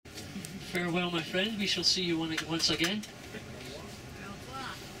Farewell, my friend. We shall see you once again.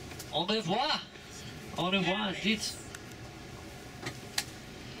 Au revoir. Au revoir, indeed.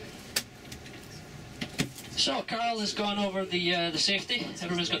 So, Carl has gone over the safety.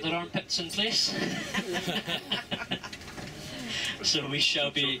 Everyone's got their armpits in place. So we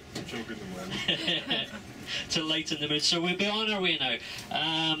shall be to lighten the mood. So we'll be on our way now.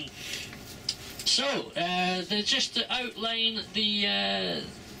 Just to outline the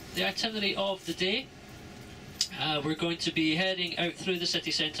itinerary of the day. We're going to be heading out through the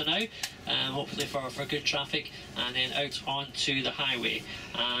city centre now, hopefully for good traffic, and then out onto the highway,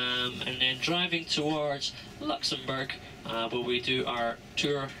 and then driving towards Luxembourg, where we do our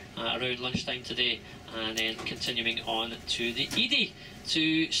tour around lunchtime today, and then continuing on to the Edie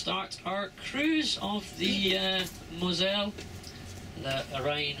to start our cruise of the Moselle, the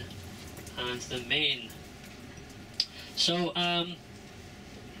Rhine and the Main. So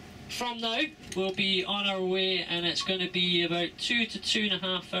from now we'll be on our way, and it's going to be about 2 to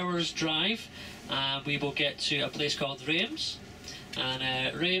 2.5 hours drive. We will get to a place called Reims,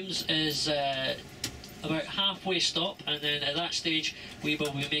 and Reims is about halfway stop, and then at that stage we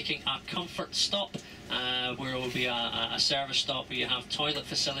will be making a comfort stop, where it will be a service stop where you have toilet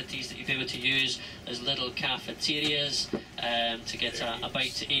facilities that you'll be able to use. There's little cafeterias to get a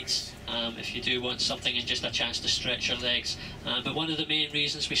bite to eat if you do want something and just a chance to stretch your legs. But one of the main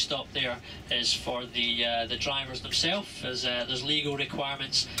reasons we stop there is for the drivers themselves, as there's legal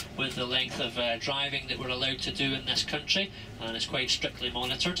requirements with the length of driving that we're allowed to do in this country, and it's quite strictly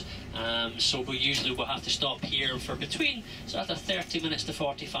monitored. So we usually will have to stop here for between sort of 30 minutes to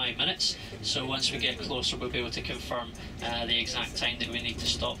 45 minutes. So once we get closer, we'll be able to confirm the exact time that we need to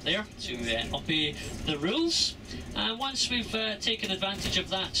stop there to obey the rules. And once we've taken advantage of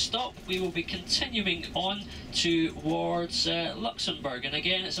that stop, we will be continuing on towards Luxembourg, and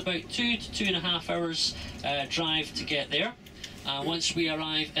again it's about 2 to 2.5 hours drive to get there. Once we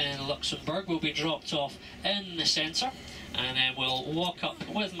arrive in Luxembourg, we'll be dropped off in the centre, and then we'll walk up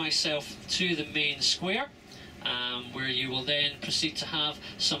with myself to the main square, where you will then proceed to have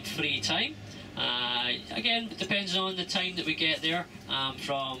some free time. Again, it depends on the time that we get there,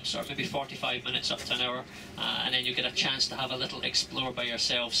 from sort of maybe 45 minutes up to an hour, and then you get a chance to have a little explore by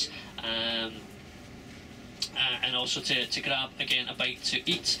yourselves, and also to grab again a bite to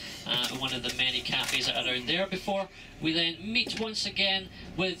eat at one of the many cafes that are around there, before we then meet once again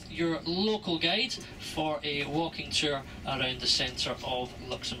with your local guide for a walking tour around the centre of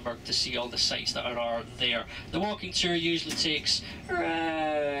Luxembourg to see all the sites that are there. The walking tour usually takes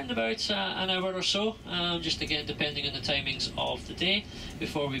around about an hour or so, just again depending on the timings of the day,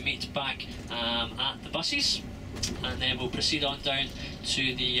 before we meet back at the buses, and then we'll proceed on down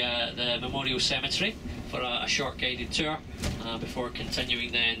to the Memorial Cemetery for a short guided tour, before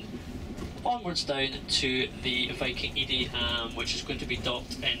continuing then onwards down to the Viking Edie, which is going to be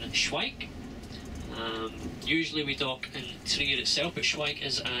docked in Schweik. Usually we dock in Trier itself, but Schweik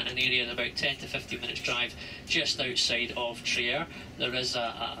is an area in about 10 to 15 minutes drive just outside of Trier. There is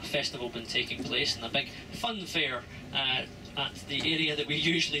a festival been taking place, and a big fun fair at the area that we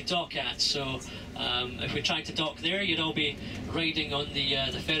usually dock at. So if we tried to dock there, you'd all be riding on the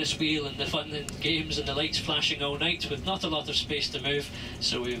Ferris wheel and the fun and games and the lights flashing all night with not a lot of space to move.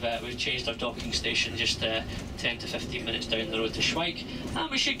 So we've changed our docking station just 10 to 15 minutes down the road to Schweik, and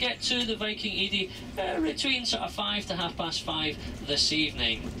we should get to the Viking Edie between sort of 5 to 5:30 this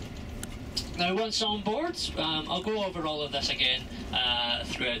evening. Now, once on board, I'll go over all of this again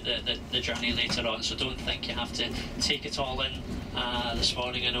throughout the journey later on, so don't think you have to take it all in this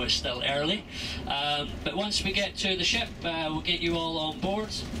morning. I know it's still early, but once we get to the ship, we'll get you all on board.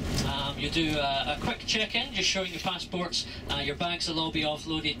 You do a quick check-in, just showing your passports. Your bags will all be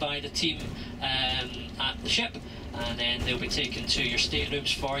offloaded by the team at the ship, and then they'll be taken to your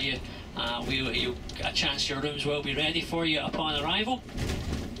staterooms for you. You'll get a chance, your rooms will be ready for you upon arrival.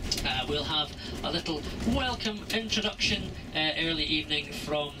 We'll have a little welcome introduction early evening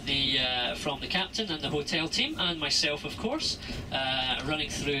from the captain and the hotel team, and myself, of course, running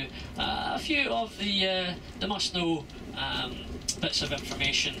through a few of the must-know bits of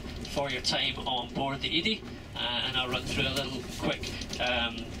information for your time on board the Edie, and I'll run through a little quick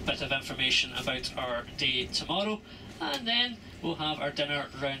bit of information about our day tomorrow, and then we'll have our dinner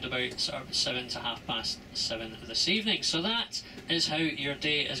round about sort of 7 to 7:30 this evening. So that is how your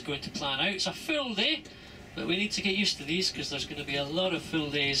day is going to plan out. It's a full day, but we need to get used to these because there's going to be a lot of full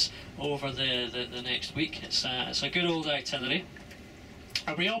days over the next week. It's a good old itinerary.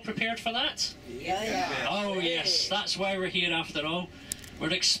 Are we all prepared for that? Yeah. Oh yes, that's why we're here after all.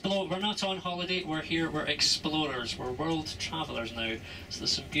 We're not on holiday, we're here, we're explorers, we're world travellers now. So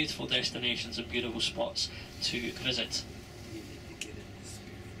there's some beautiful destinations and beautiful spots to visit.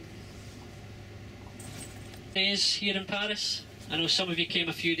 Days here in Paris. I know some of you came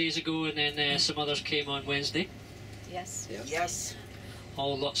a few days ago and then some others came on Wednesday. Yes. Yep. Yes.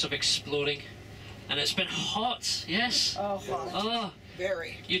 All lots of exploring. And it's been hot, yes? Oh, hot. Oh,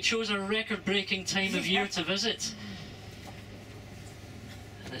 Very. you chose a record-breaking time of year to visit.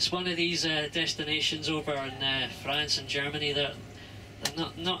 And it's one of these destinations over in France and Germany that they're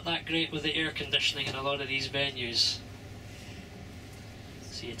not that great with the air conditioning in a lot of these venues.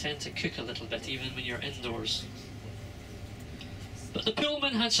 So you tend to cook a little bit even when you're indoors. But the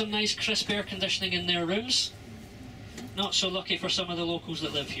Pullman had some nice crisp air conditioning in their rooms. Not so lucky for some of the locals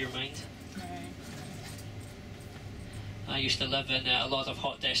that live here, mind. I used to live in a lot of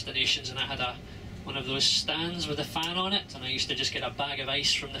hot destinations, and I had one of those stands with a fan on it, and I used to just get a bag of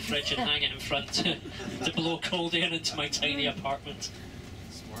ice from the fridge and hang it in front to blow cold air into my tiny apartment.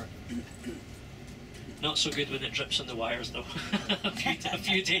 Smart. Not so good when it drips on the wires though. a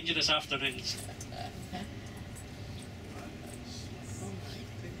few dangerous afternoons.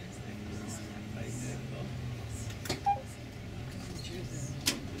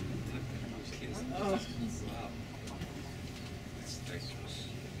 Oh.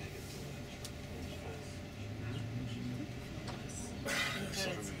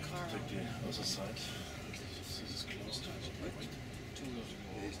 Was a site. This is closed.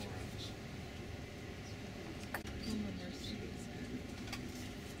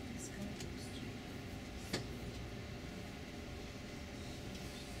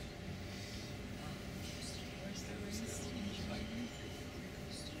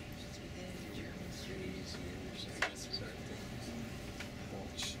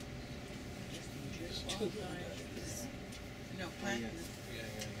 No, platinum.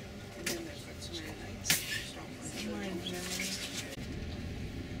 And then they've got some nights. Somewhere in Germany.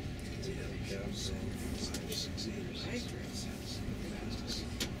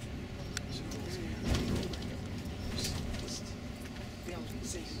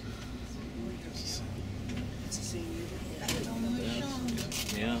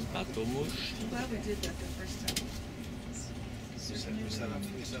 Yeah, bateau mouche. I'm glad we did that the first time. We set up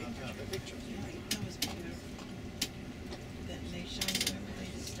the picture. That was beautiful. Then they shine, remember they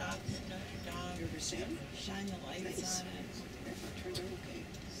stopped at Notre Dame. You ever seen it? Shine the lights on it. It turned out okay.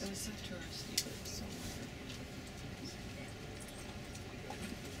 It was so touristy, but it was so wonderful.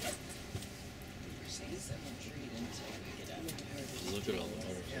 Look at all the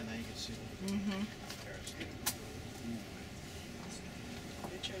water. Yeah, now you can see it. Mm-hmm.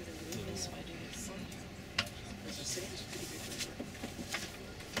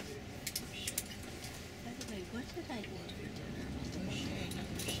 What did I eat for dinner?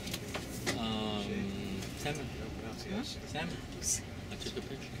 Salmon. Huh? Salmon. I took a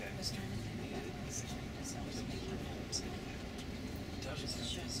picture.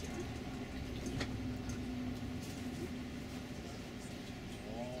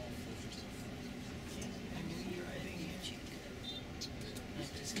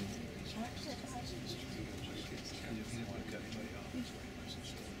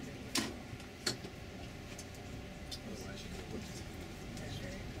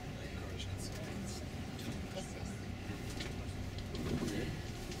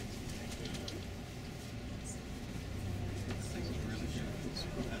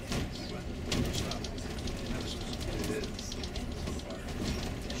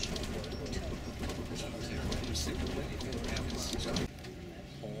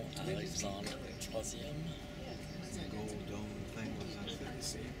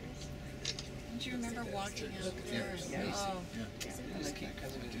 Don't you remember walking out there? Yeah. Oh. And they keep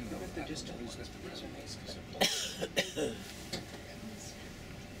coming to do it. They're just always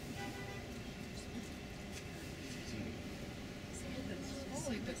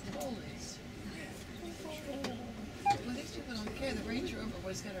Holy bacolies. Well, these people don't care. The Range Rover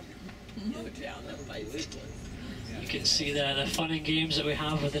was going to mow down the bicycle. You can see the fun and games that we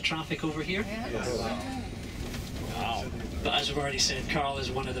have with the traffic over here. Wow. But as we've already said, Carl is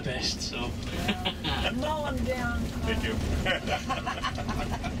one of the best, so. Mow them down. Thank you.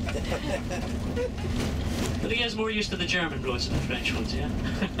 But he is more used to the German roads than the French ones, yeah?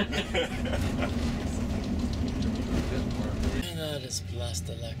 And that is Place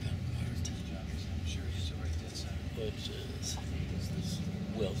de la Concorde, which is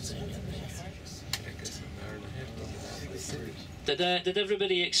wilting in there. Did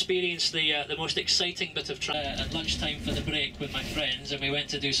everybody experience the most exciting bit of at lunchtime for the break with my friends, and we went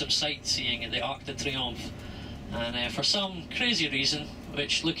to do some sightseeing at the Arc de Triomphe, and for some crazy reason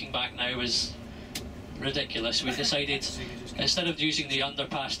which looking back now was ridiculous. We decided instead of using the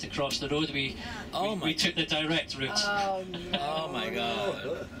underpass to cross the road, we took the direct route. Oh, no. Oh my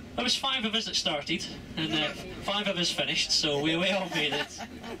god. There was 5 of us that started, and 5 of us finished, so we all made it.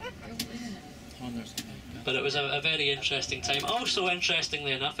 But it was a very interesting time. Also,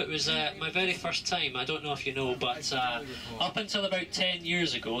 interestingly enough, it was my very first time. I don't know if you know, but up until about 10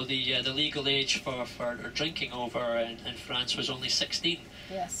 years ago, the legal age for drinking over in France was only 16.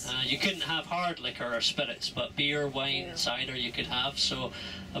 Yes. You couldn't have hard liquor or spirits, but beer, wine, cider you could have. So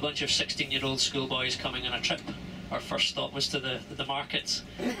a bunch of 16-year-old schoolboys coming on a trip. Our first stop was to the market,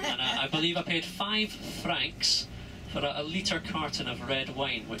 and I believe I paid 5 francs for a litre carton of red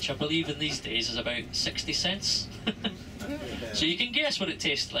wine, which I believe in these days is about 60 cents. So you can guess what it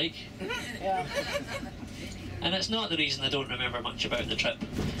tastes like. Yeah. And it's not the reason I don't remember much about the trip.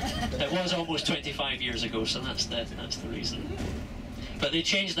 It was almost 25 years ago, so that's the reason. But they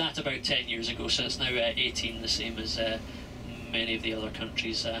changed that about 10 years ago, so it's now 18, the same as many of the other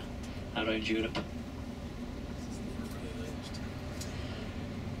countries around Europe.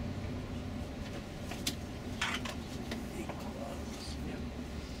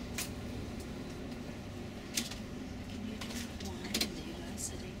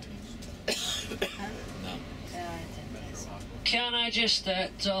 Can I just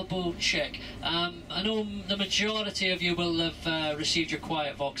double check? I know the majority of you will have received your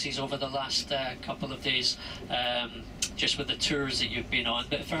quiet boxes over the last couple of days, just with the tours that you've been on.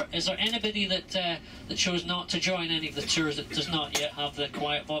 But is there anybody that chose not to join any of the tours that does not yet have the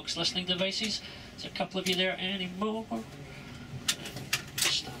quiet box listening devices? Is there a couple of you there anymore?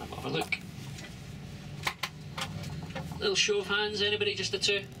 Stand up, have a look. Little show of hands. Anybody? Just the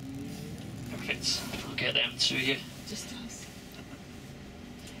 2? Perfect. I'll get them to you. Just us.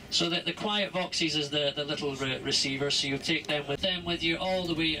 So that the quiet boxes is the little receivers, so you'll take them with you all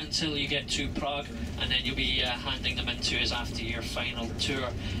the way until you get to Prague, and then you'll be handing them in to us after your final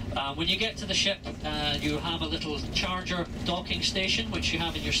tour. When you get to the ship, you have a little charger docking station which you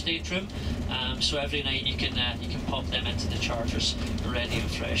have in your stateroom. So every night you can pop them into the chargers, ready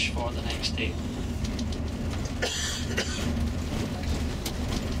and fresh for the next day.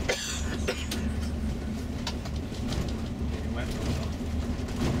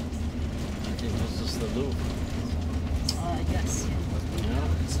 The loop. Yes. Yeah.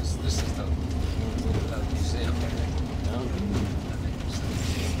 This is the museum. Yeah.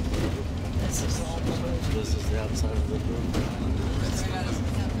 This is all the loop. This is the outside of the loop.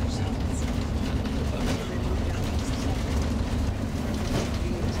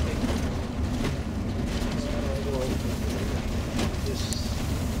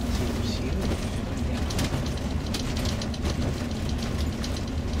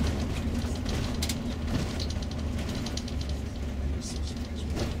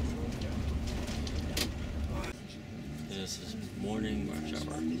 This is morning rush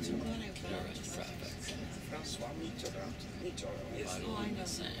hour. Direct traffic. Vital in the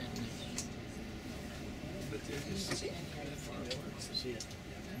sand.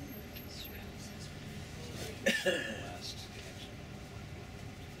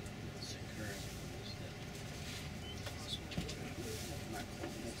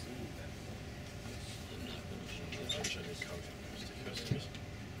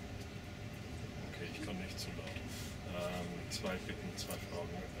 Okay, ich komme nicht zu laut. 2 Bitten, 2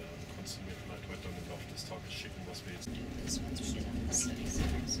 Fragen. Kannst du mir vielleicht heute im Laufe des Tages schicken, was wir jetzt... This one's we get on the city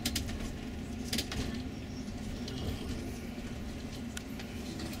centers.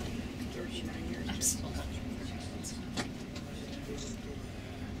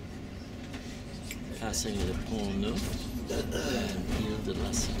 Passing the Pont Neuf and Ile de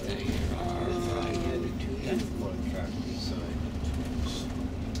la Cité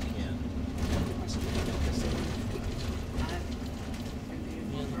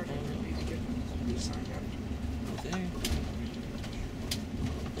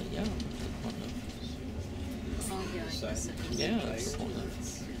Yeah, it's Pont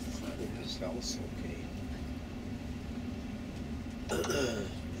Neuf. This house, okay.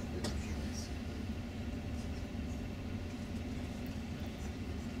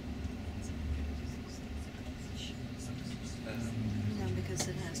 No, because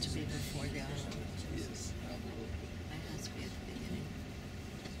it has to be before the island. It has to be at the beginning.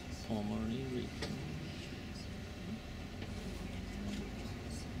 Pont Marie.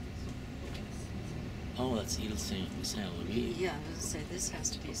 Oh, that's Ile Saint-Louis. Yeah, I was going to say this has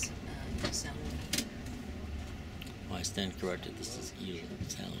to be Saint Louis. Oh, I stand corrected. This is Ile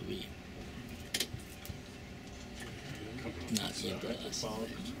Saint-Louis. Not Ile de la Cité.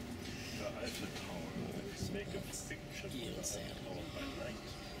 The Eiffel Tower. make a fiction or highlight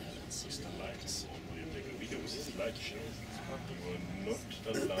with the lights, or you make a video with a slideshow, you are not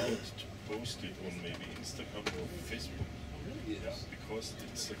allowed to post it on maybe Instagram or Facebook. Yeah, because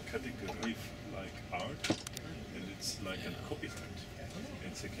it's a category like art and it's like a copyright.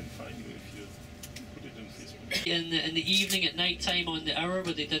 And they can find you if you put it on Facebook. In the evening at night time on the hour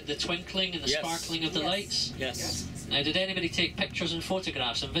where they did the twinkling and the Yes. sparkling of the lights. Yes. Now, did anybody take pictures and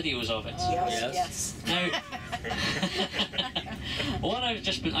photographs and videos of it? Yes. Now, what I've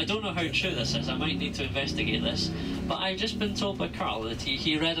just been, I don't know how true this is, I might need to investigate this, but I've just been told by Carl that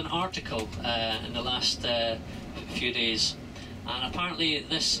he read an article in the last few days, and apparently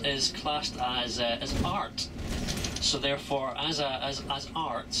this is classed as art. So therefore, as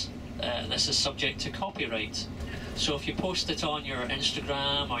art, this is subject to copyright. So if you post it on your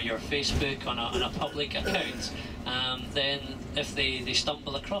Instagram or your Facebook on a public account, then if they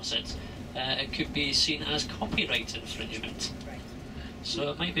stumble across it, it could be seen as copyright infringement.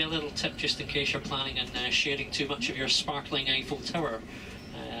 So it might be a little tip just in case you're planning on sharing too much of your sparkling Eiffel Tower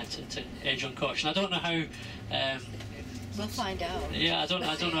to edge on caution. I don't know how. We'll find out. Yeah, I don't know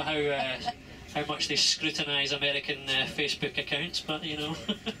how much they scrutinise American Facebook accounts, but you know,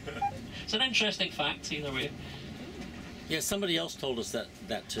 it's an interesting fact either way. Yeah, somebody else told us that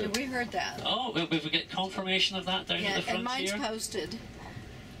too. Yeah, we heard that. Oh, we've got confirmation of that down at Yeah, the front and mine's here. posted.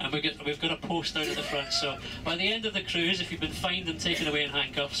 And we've got a post out at the front, so by the end of the cruise, if you've been fined and taken away in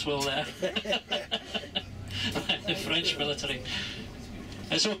handcuffs, we'll the French military.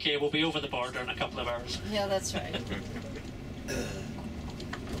 It's okay, we'll be over the border in a couple of hours. Yeah, that's right.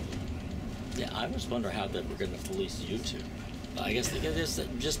 Yeah, I was wondering how they were going to police YouTube. I guess they could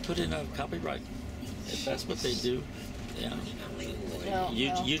just put in a copyright. If that's what they do, yeah. Well,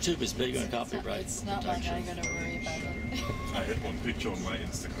 YouTube is big on copyright It's not like I'm protection. going to worry about it. I had one picture on my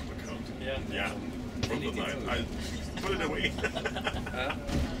Instagram account. Yeah. Yeah. From the night. I put it away.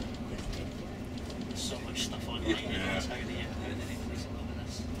 There's so much stuff online. Yeah. How do they police a lot of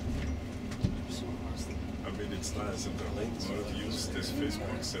this? I mean, it's nice and the whole world use this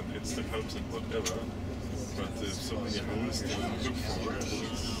Facebooks and Instagrams and whatever, but there's so many holes to look for.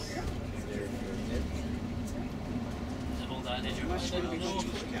 The whole adage of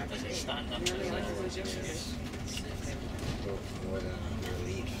doesn't stand up to the More than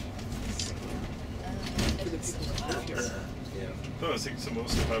relief. No, I think the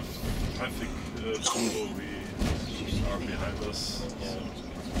most traffic people we are behind us.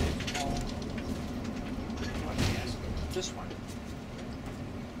 This one.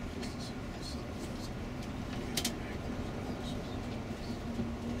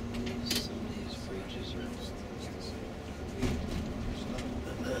 Some of these bridges are.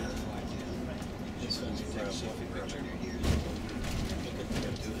 This one's probably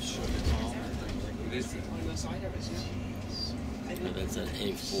Yeah, that's an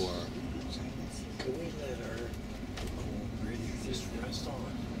A4. Can we let our bridge just rest on it?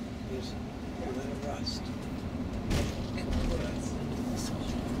 Just let it rust.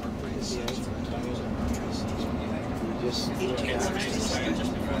 Our bridge just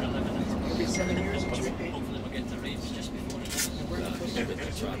just before 11. every 7 years. Hopefully we'll get the rates just before 11. With the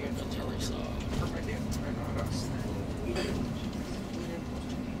traffic until they saw.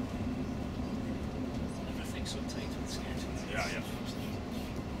 Everything's so tight with schedules. Yeah, yeah.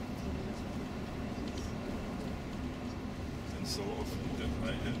 And so often that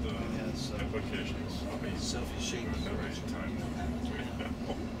I had applications Self-shaped. never in time.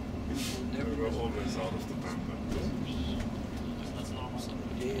 We were always out of the bumper. That's normal stuff.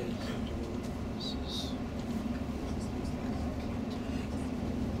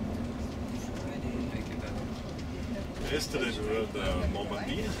 Yesterday we were at the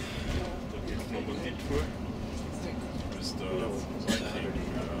Normandy, the Normandy tour with the Viking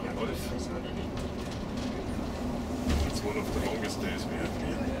Wolf. It's one of the longest days we have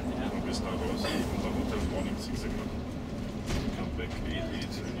here. And we start also from the hotel morning 6 o'clock. Come back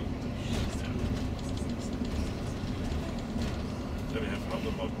 8:30. Then we have around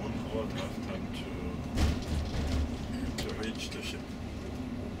about 1 hour drive time to reach the ship.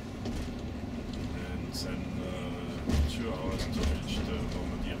 And then 2 hours to reach the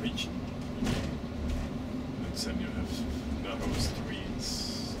Normandy region. And then you have narrow streets,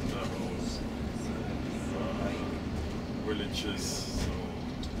 narrow villages, so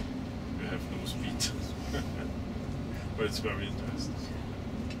you have no speed. But it's very interesting.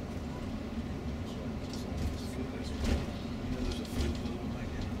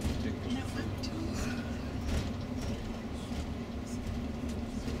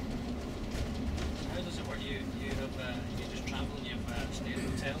 How does it work? You just travel and you stay in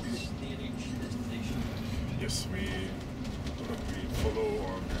hotels near each destination?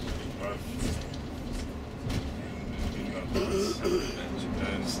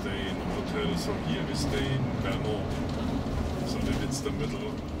 well, so here we stay in Bernard. So that it's the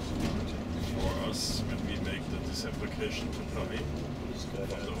middle for us when we make the disembarkation to Paris. From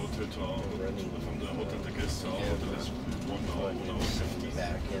the hotel to our from the hotel to guest to our hotel is 1 hour, 1 hour 50.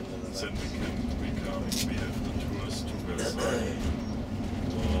 Then we have the tours to Versailles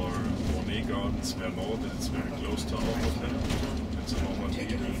or Monet Gardens, Bernard, it's very close to our hotel. It's a Normandy,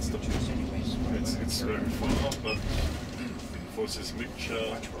 it's very far, but for this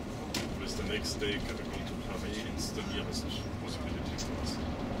mixture with the next day go to Paris, it's the nearest possibility for us.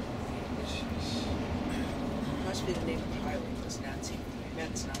 Must be the name of the highway, was Nazi.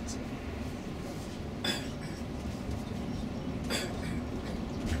 That's Nazi.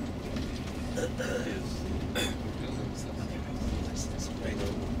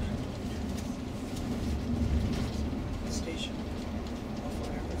 Station. Or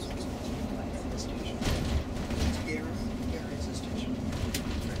whatever it's supposed to be like at the station. Gare is the station.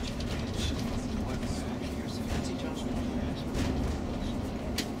 Fancy Johnson.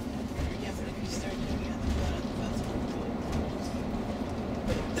 Yeah, but if you start doing it on the bus,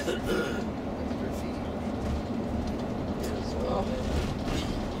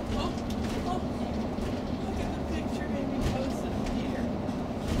 look at the picture Amy posted here.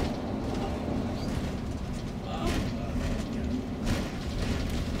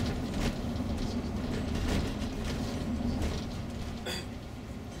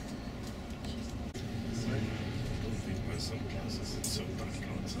 I think my sunglasses, it's so dark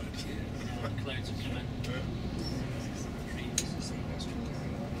outside. Clouds have come in.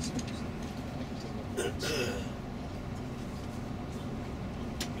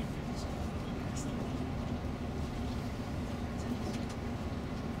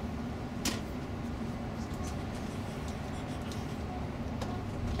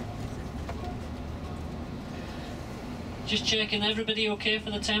 Just checking, everybody okay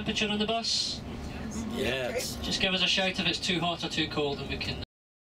for the temperature on the bus? Yeah. It's, Just give us a shout if it's too hot or too cold and we can